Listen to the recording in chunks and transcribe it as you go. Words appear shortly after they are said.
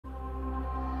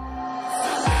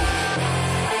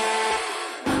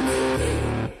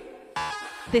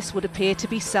this would appear to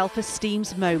be Self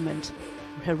Esteem's moment.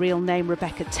 Her real name,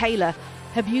 Rebecca Taylor,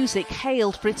 her music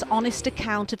hailed for its honest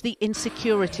account of the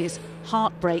insecurities,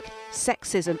 heartbreak,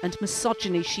 sexism and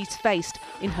misogyny she's faced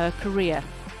in her career.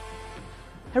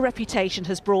 Her reputation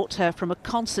has brought her from a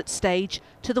concert stage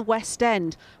to the West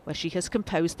End, where she has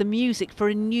composed the music for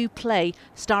a new play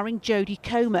starring Jodie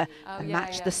Comer,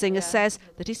 the singer says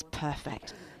that is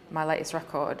perfect. My latest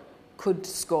record could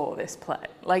score this play.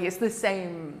 Like, it's the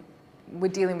same, we're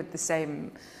dealing with the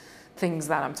same things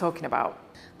that I'm talking about.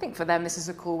 I think for them this is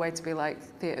a cool way to be like,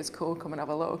 theatre's cool, come and have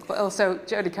a look. But also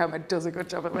Jodie Comer does a good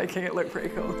job at making it look pretty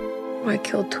cool. I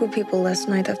killed 2 people last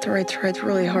night after I tried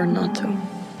really hard not to.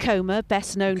 Comer,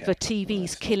 best known for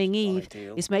TV's Killing Eve,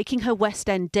 is making her West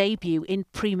End debut in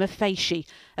Prima Facie,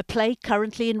 a play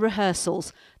currently in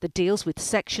rehearsals that deals with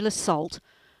sexual assault.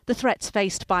 The threats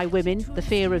faced by women, the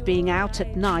fear of being out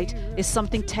at night, is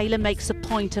something Taylor makes a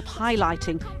point of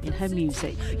highlighting in her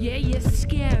music. Yeah, you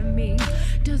scare me.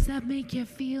 Does that make you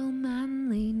feel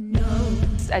manly? No.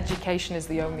 Education is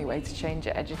the only way to change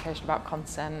it. Education about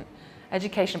consent,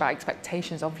 education about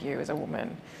expectations of you as a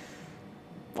woman.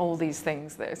 All these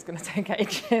things that it's going to take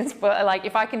ages, but like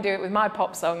if I can do it with my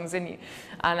pop songs and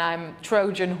I'm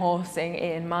Trojan horsing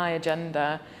in my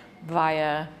agenda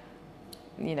via,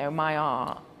 you know, my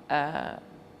art, I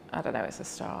don't know, it's a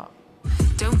start.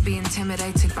 Don't be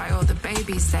intimidated by all the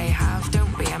babies they have.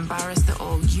 Don't be embarrassed that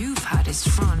all you've had is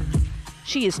fun.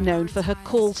 She is known for her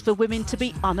calls for women to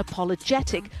be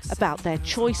unapologetic about their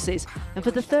choices, and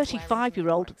for the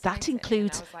 35-year-old, that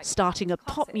includes starting a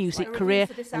pop music career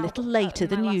a little later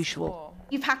than usual.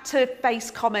 You've had to face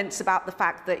comments about the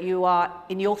fact that you are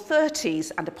in your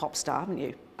 30s and a pop star, haven't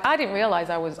you? I didn't realise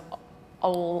I was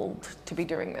old to be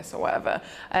doing this or whatever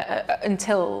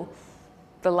until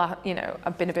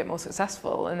I've been a bit more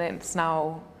successful, and it's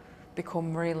now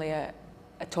become really a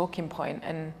talking point.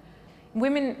 And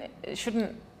women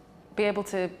shouldn't be able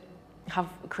to have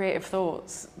creative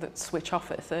thoughts that switch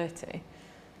off at 30.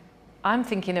 I'm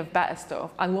thinking of better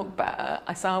stuff. I look better,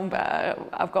 I sound better,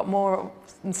 I've got more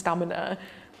stamina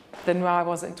than I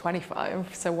was at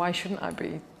 25, so why shouldn't I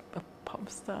be a pop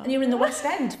star? And you're in the West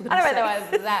End, for I don't know whether I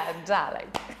was there, darling.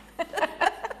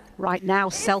 Right now,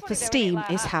 Self Esteem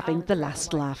is having the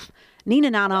last laugh. Nina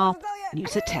Nanar,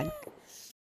 News at 10.